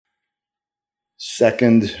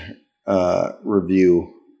second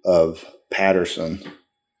review of Paterson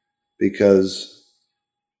because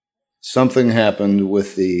something happened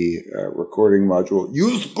with the recording module.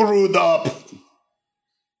 You screwed up!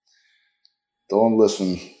 Don't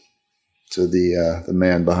listen to the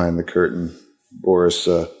man behind the curtain. Boris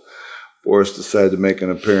decided to make an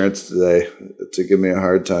appearance today to give me a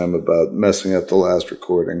hard time about messing up the last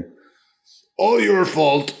recording. All your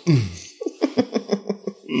fault.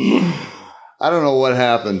 I don't know what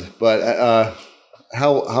happened, but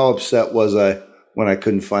how upset was I when I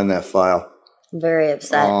couldn't find that file? Very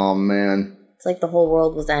upset. Oh, man. It's like the whole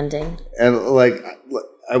world was ending. And, like,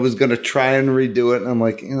 I was going to try and redo it, and I'm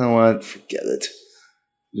like, you know what? Forget it.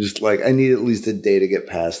 Just, like, I need at least a day to get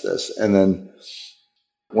past this. And then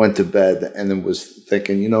went to bed and then was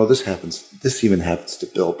thinking, this even happens to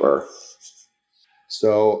Bill Burr.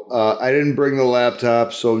 So I didn't bring the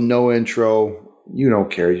laptop, so no intro. You don't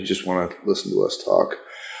care. You just want to listen to us talk.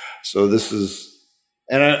 So this is,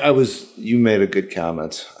 and you made a good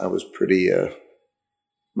comment. I was pretty,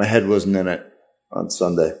 my head wasn't in it on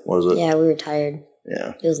Sunday, was it? Yeah, we were tired.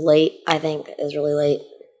 Yeah. It was late, I think. It was really late.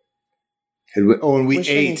 And we ate.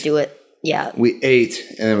 Shouldn't do it. Yeah. We ate,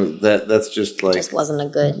 and that's just like. It just wasn't a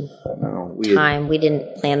good time. We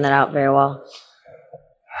didn't plan that out very well.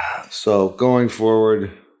 So going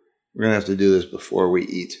forward, we're going to have to do this before we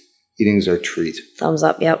eat. Eating's our treat. Thumbs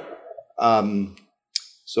up, yep.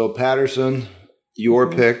 So Paterson, your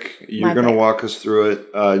pick. You're going to walk us through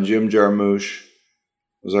it. Jim Jarmusch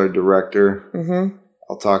was our director. Mm-hmm.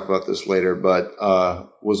 I'll talk about this later, but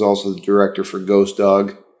was also the director for Ghost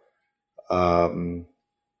Dog.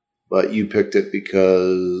 But you picked it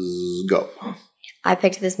because go. I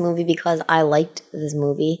picked this movie because I liked this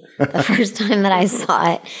movie the first time that I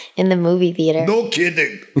saw it in the movie theater. No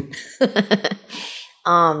kidding.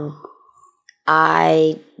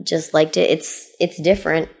 I just liked it. It's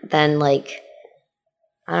different than like,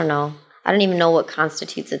 I don't know. I don't even know what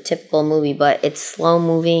constitutes a typical movie, but it's slow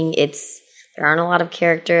moving. There aren't a lot of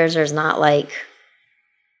characters. There's not like,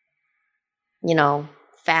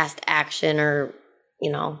 fast action or,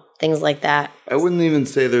 things like that. I wouldn't even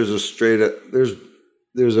say there's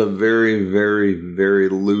a very, very, very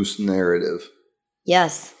loose narrative.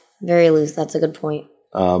 Yes, very loose. That's a good point.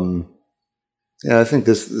 Yeah, I think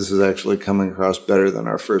this is actually coming across better than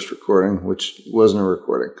our first recording, which wasn't a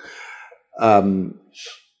recording.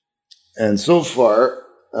 And so far,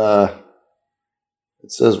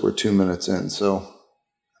 it says we're 2 minutes in, so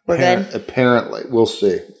we're good. Apparently, we'll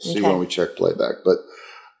see. See when we check playback. But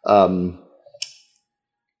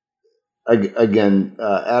again,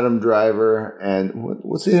 Adam Driver and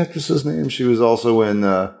what's the actress's name? She was also in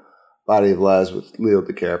Body of Lies with Leo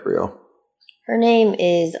DiCaprio. Her name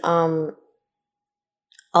is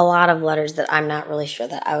a lot of letters that I'm not really sure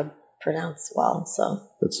that I would pronounce well. So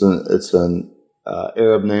it's an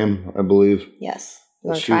Arab name, I believe. Yes.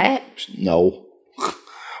 You want to try it? No.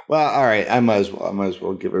 Well, all right. I might as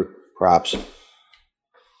well give her props.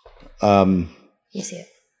 You see it?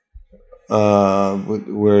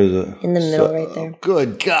 Where is it? In the middle, right there.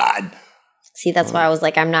 Good God. See, that's why I was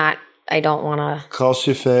like, I don't want to.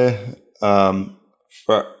 Kalshife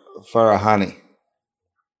Farahani.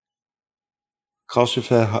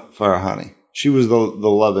 Kalshife Farahani. She was the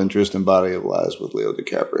love interest in Body of Lies with Leo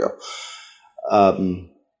DiCaprio.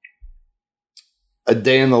 A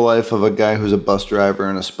day in the life of a guy who's a bus driver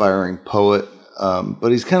and aspiring poet.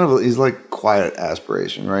 But he's like quiet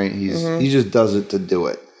aspiration, right? He just does it to do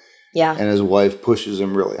it. Yeah. And his wife pushes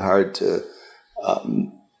him really hard to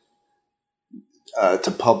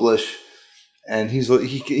publish. And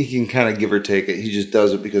he can kind of give or take it. He just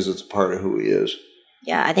does it because it's a part of who he is.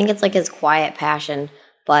 Yeah, I think it's like his quiet passion,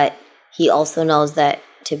 but he also knows that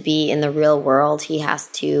to be in the real world, he has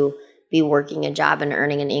to be working a job and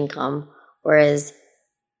earning an income, whereas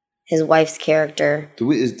his wife's character...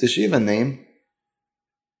 Does she have a name?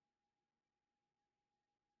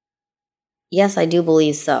 Yes, I do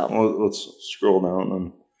believe so. Well, let's scroll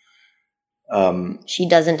down. And, she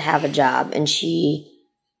doesn't have a job, and she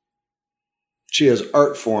has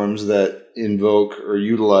art forms that invoke or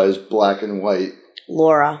utilize black and white.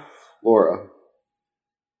 Laura.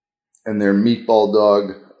 And their meatball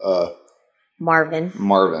dog,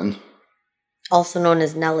 Marvin. Also known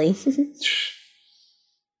as Nellie.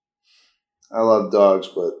 I love dogs,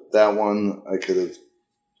 but that one I could have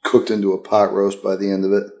cooked into a pot roast by the end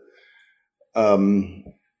of it.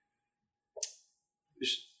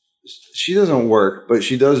 She doesn't work, but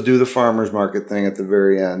she does do the farmer's market thing at the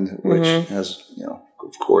very end, which has,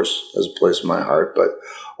 of course, has a place in my heart, but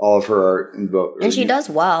all of her art and she does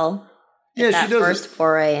well. Yeah, she does. First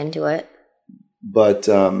foray into it. But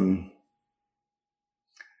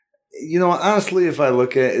You know, honestly, if I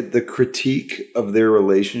look at it, the critique of their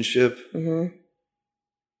relationship,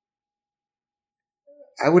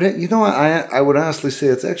 I would, you know, I would honestly say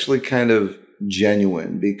it's actually kind of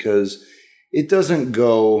genuine because it doesn't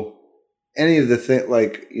go any of the thing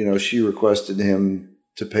like, you know, she requested him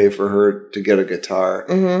to pay for her to get a guitar,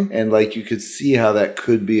 and like you could see how that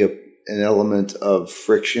could be an element of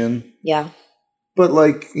friction. Yeah. But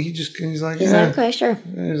like he's like, okay, sure.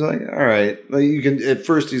 He's like, all right. Like you can at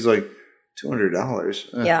first he's like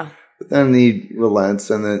 $200. Yeah. But then he relents,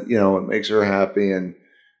 and then you know it makes her happy, and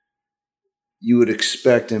you would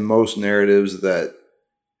expect in most narratives that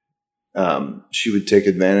she would take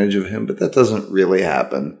advantage of him, but that doesn't really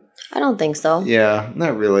happen. I don't think so. Yeah,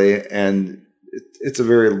 not really, and it's a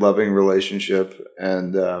very loving relationship,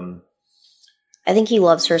 and I think he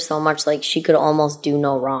loves her so much, like she could almost do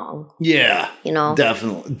no wrong. Yeah, you know,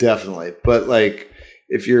 definitely. But like,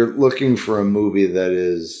 if you're looking for a movie that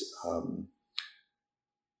is,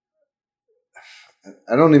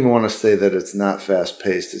 I don't even want to say that it's not fast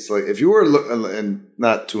paced. It's like if you were and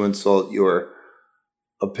not to insult your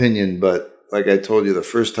opinion, but like I told you, the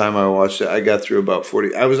first time I watched it, I got through about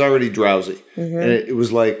 40. I was already drowsy, and it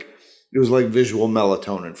was like visual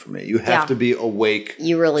melatonin for me. You have to be awake.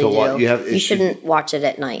 You really do. You shouldn't watch it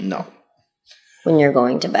at night. No. When you're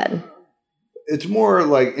going to bed. It's more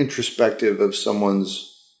like introspective of someone's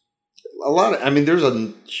there's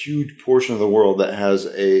a huge portion of the world that has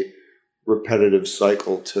a repetitive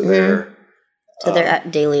cycle to their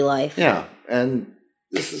daily life. Yeah. And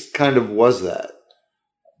this is kind of was that.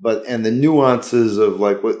 And the nuances of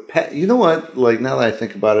like you know what? Like now that I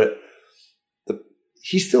think about it,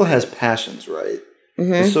 he still has passions, right?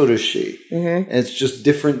 And so does she. And it's just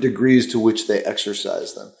different degrees to which they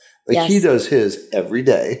exercise them. Like he does his every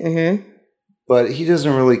day, but he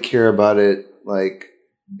doesn't really care about it like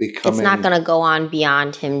becoming. It's not going to go on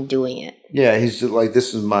beyond him doing it. Yeah, he's just like,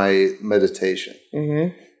 this is my meditation.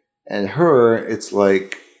 And her, it's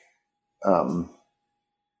like a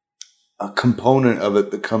component of it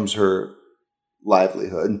becomes her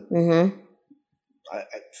livelihood.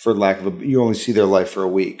 For lack of you only see their life for a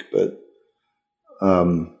week, but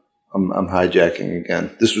I'm hijacking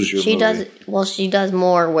again. This was your movie. She does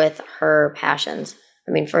more with her passions.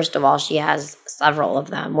 I mean, first of all, she has several of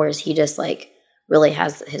them, whereas he just like really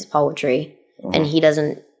has his poetry, and he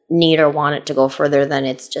doesn't need or want it to go further than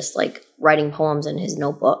it's just like writing poems in his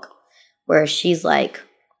notebook. Whereas she's like,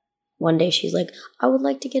 one day she's like, I would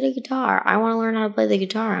like to get a guitar. I want to learn how to play the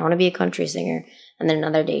guitar. I want to be a country singer. And then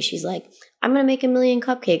another day she's like, I'm going to make 1 million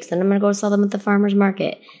cupcakes and I'm going to go sell them at the farmer's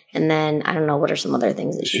market. And then I don't know, what are some other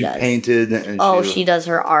things that she does? She painted. And she does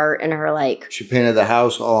her art and her like. She painted the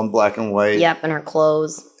house all in black and white. Yep, and her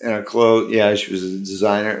clothes. Yeah, she was a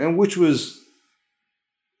designer, and which was.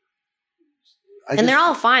 They're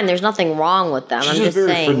all fine. There's nothing wrong with them. I'm just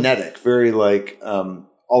very saying. Frenetic, very like all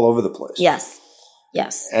over the place. Yes.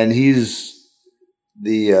 And he's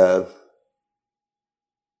the,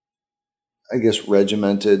 I guess,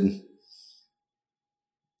 regimented.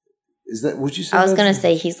 Is that, would you say? I was going to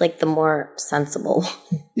say he's like the more sensible.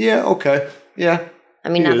 Yeah, okay. Yeah. I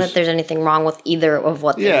mean, not that there's anything wrong with either of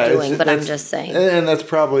what they're doing, but I'm just saying. And that's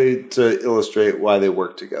probably to illustrate why they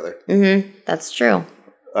work together. That's true.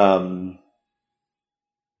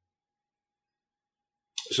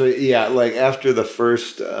 So, yeah, like after the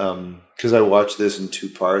first, because I watched this in 2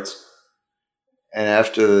 parts, and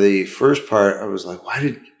after the first part, I was like, why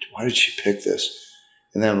did she pick this?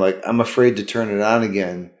 And then I'm like, I'm afraid to turn it on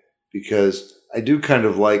again because I do kind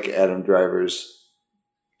of like Adam Driver's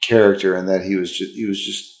character in that he was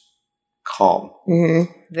just calm.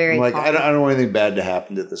 Very like, calm. I don't want anything bad to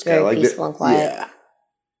happen to this guy. Very like peaceful and quiet. Yeah.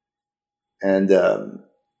 And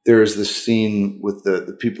there is this scene with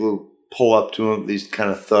the people who pull up to him, these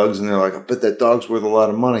kind of thugs, and they're like, I bet that dog's worth a lot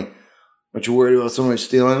of money. Aren't you worried about somebody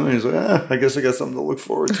stealing him? And he's like, I guess I got something to look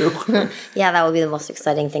forward to. Yeah, that would be the most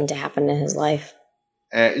exciting thing to happen in his life.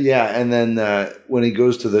 And then when he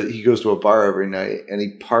goes to a bar every night, and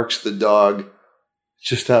he parks the dog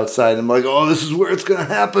just outside. I'm like, oh, this is where it's going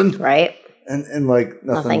to happen. Right. And like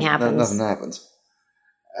nothing happens. Nothing happens.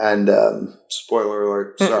 And spoiler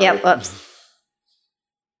alert, sorry. Yep, whoops.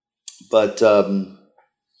 But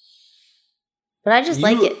I just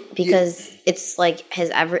like it because it's like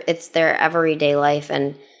it's their everyday life,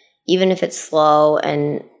 and even if it's slow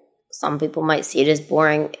and some people might see it as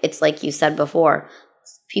boring, it's like you said before,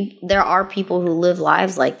 there are people who live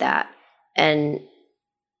lives like that, and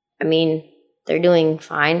I mean they're doing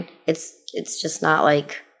fine. It's just not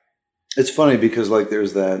like. It's funny because like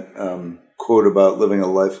there's that quote about living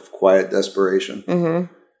a life of quiet desperation, and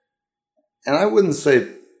I wouldn't say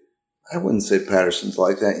I wouldn't say Paterson's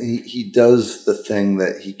like that. He does the thing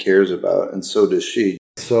that he cares about, and so does she.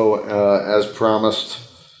 So, as promised,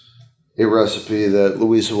 a recipe that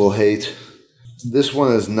Louisa will hate. This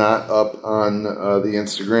one is not up on the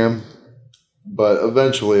Instagram, but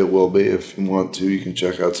eventually it will be. If you want to, you can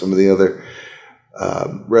check out some of the other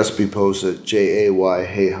recipe posts at JAY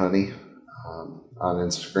Hey Honey on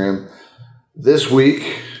Instagram. This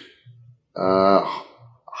week,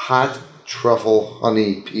 Hot Truffle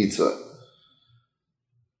Honey Pizza.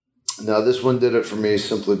 Now, this one did it for me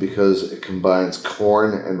simply because it combines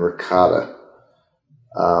corn and ricotta.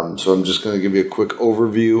 So I'm just going to give you a quick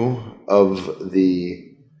overview of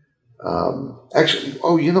the... actually,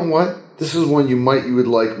 oh, you know what? This is one you would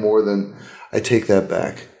like more than... I take that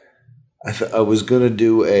back. I was going to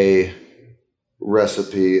do a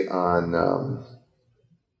recipe on...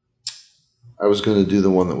 I was going to do the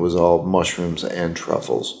one that was all mushrooms and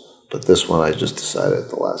truffles, but this one I just decided at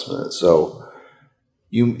the last minute. So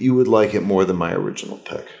you would like it more than my original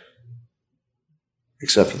pick,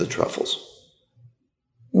 except for the truffles.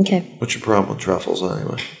 Okay. What's your problem with truffles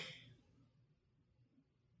anyway?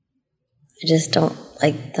 I just don't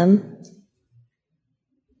like them.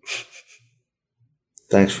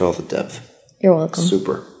 Thanks for all the depth. You're welcome.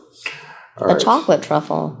 Super. All a right. chocolate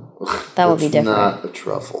truffle. That would be different. Not a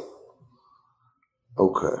truffle.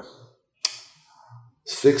 Okay.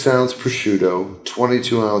 6-ounce prosciutto,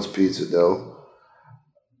 22-ounce pizza dough,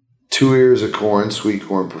 2 ears of corn, sweet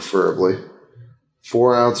corn preferably,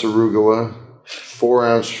 4-ounce arugula,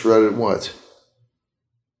 4-ounce shredded what?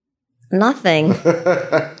 Nothing. She's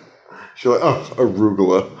like, oh,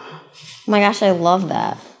 arugula. Oh my gosh, I love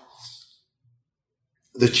that.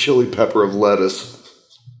 The chili pepper of lettuce.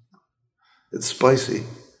 It's spicy.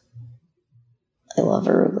 I love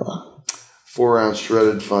arugula. 4-ounce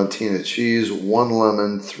shredded fontina cheese, 1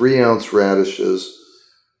 lemon, 3-ounce radishes,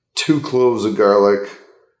 2 cloves of garlic,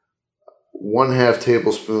 1/2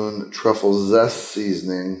 tablespoon truffle zest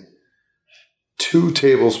seasoning, 2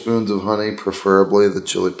 tablespoons of honey, preferably the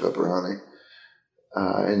chili pepper honey,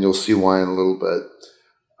 and you'll see why in a little bit.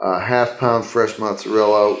 1/2 pound fresh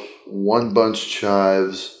mozzarella, 1 bunch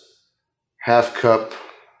chives, 1/2 cup,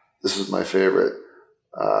 this is my favorite,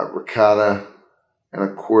 ricotta,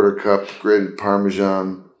 and 1/4 cup grated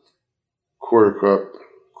Parmesan, 1/4 cup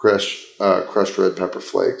crushed red pepper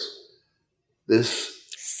flakes. This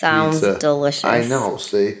sounds pizza, delicious. I know,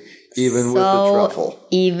 see? Even with the truffle.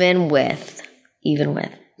 Even with.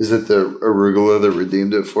 Is it the arugula that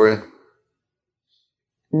redeemed it for you?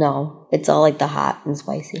 No, it's all like the hot and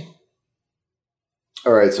spicy.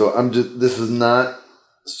 All right, so this is not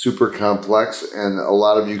super complex, and a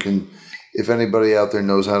lot of you can, if anybody out there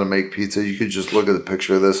knows how to make pizza, you could just look at the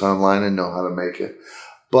picture of this online and know how to make it.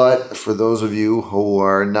 But for those of you who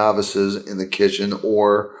are novices in the kitchen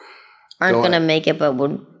or aren't going to make it, but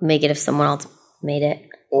would make it if someone else made it.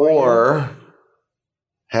 Or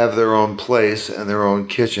have their own place and their own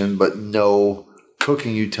kitchen, but no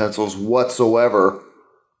cooking utensils whatsoever,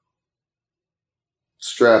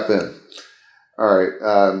 strap in. All right.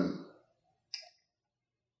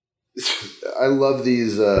 I love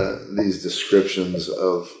these descriptions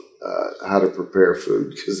of how to prepare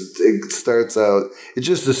food because it starts out, it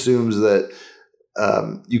just assumes that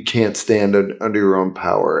you can't stand under your own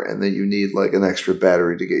power and that you need like an extra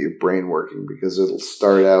battery to get your brain working, because it'll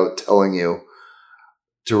start out telling you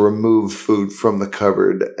to remove food from the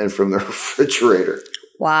cupboard and from the refrigerator.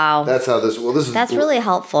 Wow. That's how this, that's really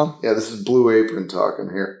helpful. Yeah, this is Blue Apron talking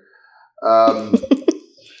here.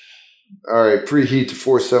 All right, preheat to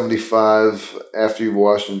 475 after you've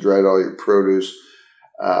washed and dried all your produce.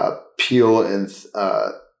 Peel and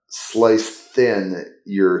slice thin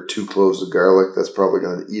your 2 cloves of garlic. That's probably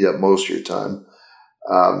going to eat up most of your time.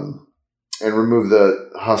 And remove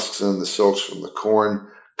the husks and the silks from the corn.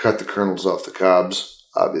 Cut the kernels off the cobs,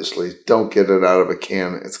 obviously. Don't get it out of a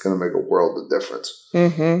can. It's going to make a world of difference.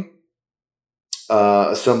 Mm-hmm.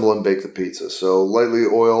 Assemble and bake the pizza. So lightly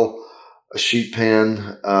oil a sheet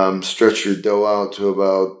pan. Stretch your dough out to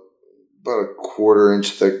about a 1/4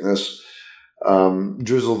 inch thickness.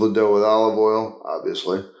 Drizzle the dough with olive oil,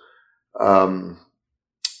 obviously.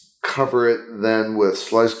 Cover it then with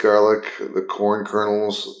sliced garlic, the corn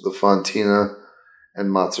kernels, the fontina,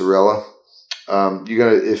 and mozzarella.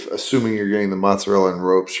 Assuming you're getting the mozzarella in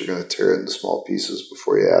ropes, you're gonna tear it into small pieces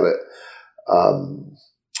before you add it.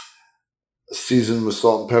 Season with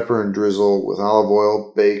salt and pepper and drizzle with olive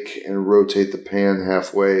oil. Bake and rotate the pan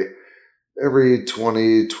halfway every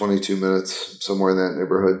 20-22 minutes, somewhere in that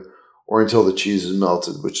neighborhood, or until the cheese is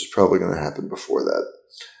melted, which is probably going to happen before that.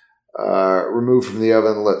 Remove from the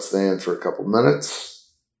oven, let stand for a couple minutes.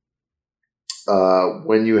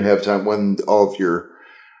 when you have time, when all of your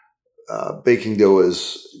baking dough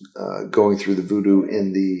is going through the voodoo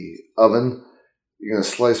in the oven, you're going to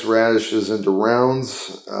slice radishes into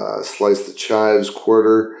rounds, slice the chives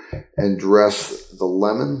quarter, and dress the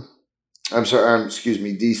lemon.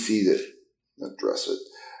 De-seed it, not dress it.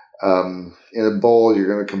 In a bowl,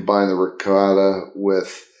 you're going to combine the ricotta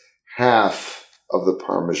with half of the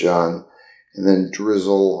Parmesan, and then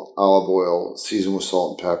drizzle olive oil, season with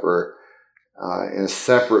salt and pepper. In a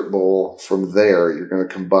separate bowl from there, you're going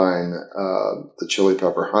to combine the chili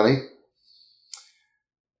pepper honey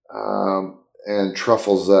and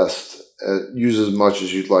truffle zest. Use as much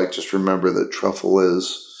as you'd like. Just remember that truffle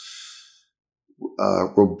is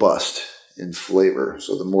robust in flavor.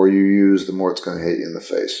 So the more you use, the more it's going to hit you in the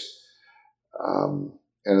face.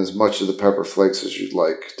 And as much of the pepper flakes as you'd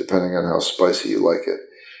like, depending on how spicy you like it.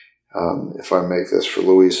 If I make this for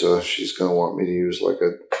Louisa, she's going to want me to use like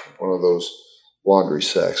one of those laundry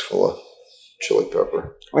sacks full of chili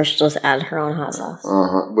pepper. Or she'll just add her own hot sauce.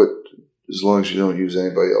 But as long as you don't use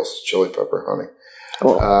anybody else's chili pepper, honey.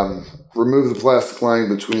 Cool. Remove the plastic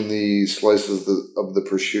lining between the slices of the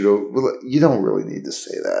prosciutto. You don't really need to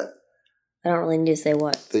say that. I don't really need to say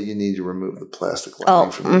what? That you need to remove the plastic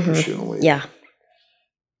lining from the prosciutto. Yeah.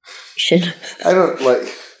 You should. I don't like...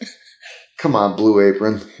 Come on, Blue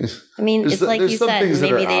Apron. I mean, it's like you said,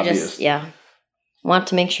 maybe they obvious. just, want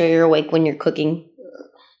to make sure you're awake when you're cooking.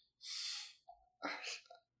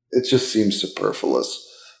 It just seems superfluous.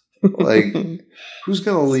 Like, who's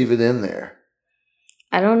going to leave it in there?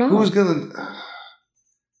 I don't know. Who's going to...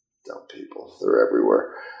 Dumb people. They're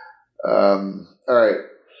everywhere. All right.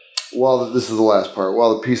 This is the last part.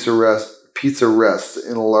 While the pizza rests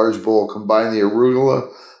in a large bowl, combine the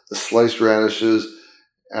arugula, the sliced radishes,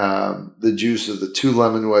 the juice of the 2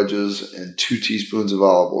 lemon wedges, and 2 teaspoons of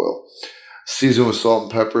olive oil. Season with salt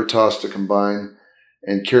and pepper, toss to combine,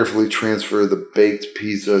 and carefully transfer the baked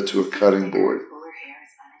pizza to a cutting board.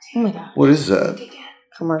 Oh my God. What is that?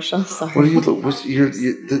 Commercial, sorry. What are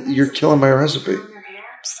you're killing my recipe. I'm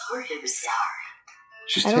sorry.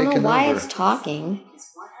 She's I don't know taking why over. it's talking.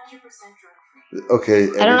 Okay,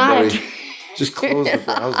 everybody, I don't know how to just close the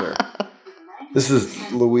browser. This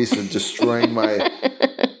is Louisa destroying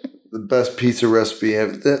the best pizza recipe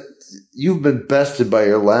ever. You've been bested by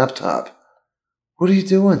your laptop. What are you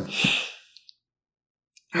doing?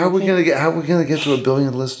 How are we gonna get to 1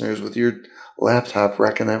 billion listeners with your laptop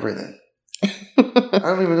wrecking everything? I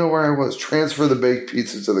don't even know where I was. Transfer the baked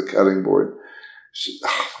pizza to the cutting board. If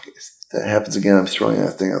that happens again, I'm throwing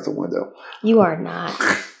that thing out the window. You are not.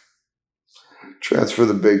 Transfer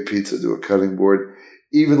the baked pizza to a cutting board.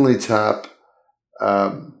 Evenly top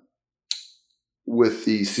with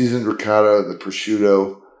the seasoned ricotta, the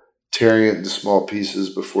prosciutto, tearing it into small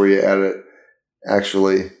pieces before you add it.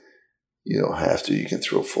 Actually, you don't have to. You can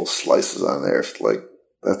throw full slices on there.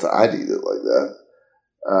 I'd eat it like that.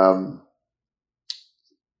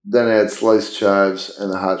 Then add sliced chives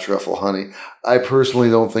and the hot truffle honey. I personally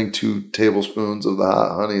don't think 2 tablespoons of the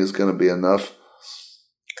hot honey is going to be enough.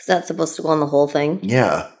 Because that's supposed to go on the whole thing?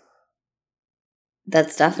 Yeah.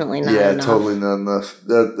 That's definitely not enough. Yeah, totally not enough.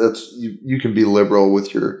 That's you can be liberal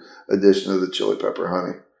with your addition of the chili pepper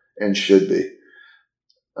honey, and should be.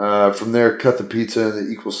 From there, cut the pizza into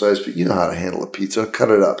equal size. But you know how to handle a pizza. Cut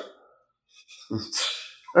it up.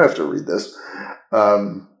 I have to read this.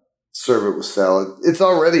 Serve it with salad. It's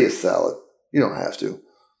already a salad. You don't have to.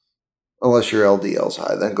 Unless your LDL's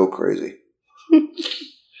high. Then go crazy.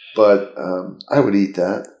 But I would eat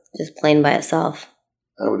that. Just plain by itself.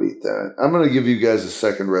 I would eat that. I'm going to give you guys a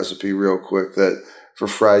second recipe real quick that for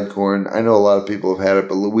fried corn. I know a lot of people have had it,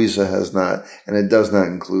 but Louisa has not. And it does not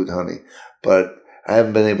include honey. But I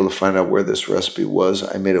haven't been able to find out where this recipe was.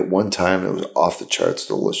 I made it one time. And it was off the charts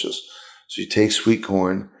delicious. So you take sweet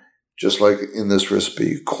corn. Just like in this recipe,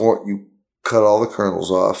 you cut all the kernels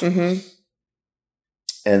off. Mm-hmm.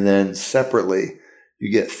 And then separately,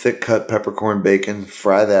 you get thick cut peppercorn bacon,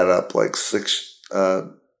 fry that up like 6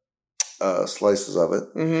 slices of it.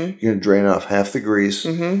 Mm-hmm. You're going to drain off half the grease,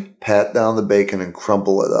 pat down the bacon, and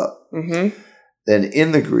crumble it up. Mm-hmm. Then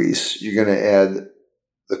in the grease, you're going to add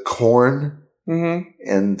the corn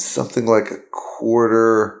and something like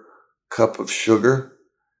 1/4 cup of sugar.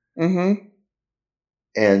 Mm-hmm.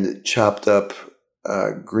 And chopped up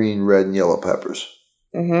green, red, and yellow peppers.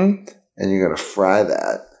 Mm-hmm. And you're going to fry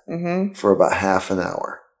that for about half an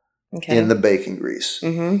hour in the bacon grease.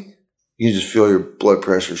 Mm-hmm. You can just feel your blood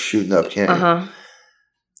pressure shooting up, can't you?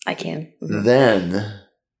 I can. Mm-hmm. Then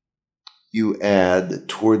you add,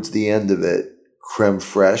 towards the end of it, creme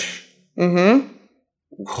fraiche. Mm-hmm.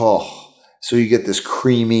 Oh, so you get this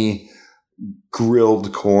creamy,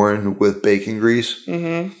 grilled corn with bacon grease.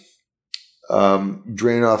 Mm-hmm.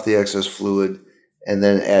 Drain off the excess fluid and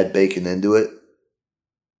then add bacon into it.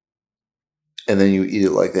 And then you eat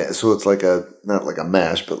it like that. So it's like not like a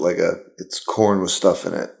mash, but it's corn with stuff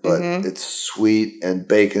in it. But it's sweet and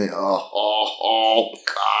bacon. Oh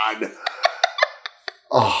God.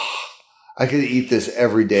 Oh, I could eat this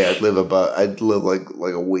every day. I'd live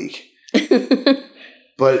like a week.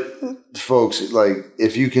 But folks, like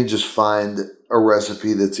if you can just find a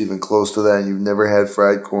recipe that's even close to that and you've never had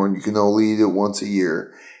fried corn, you can only eat it once a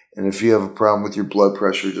year. And if you have a problem with your blood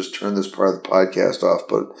pressure, just turn this part of the podcast off,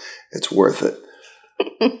 but it's worth it.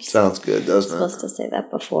 Sounds good, doesn't it? I was supposed to say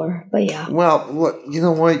that before, but yeah. Well, look, you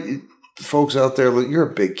know what? Folks out there, look, you're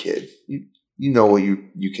a big kid. You know what you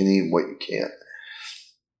can eat and what you can't.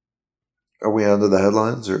 Are we on to the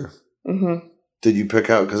headlines, or did you pick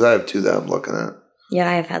out? Because I have two that I'm looking at. Yeah,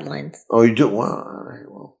 I have headlines. Oh, you do? Wow. All right,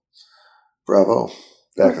 well, bravo.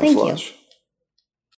 Back in flush.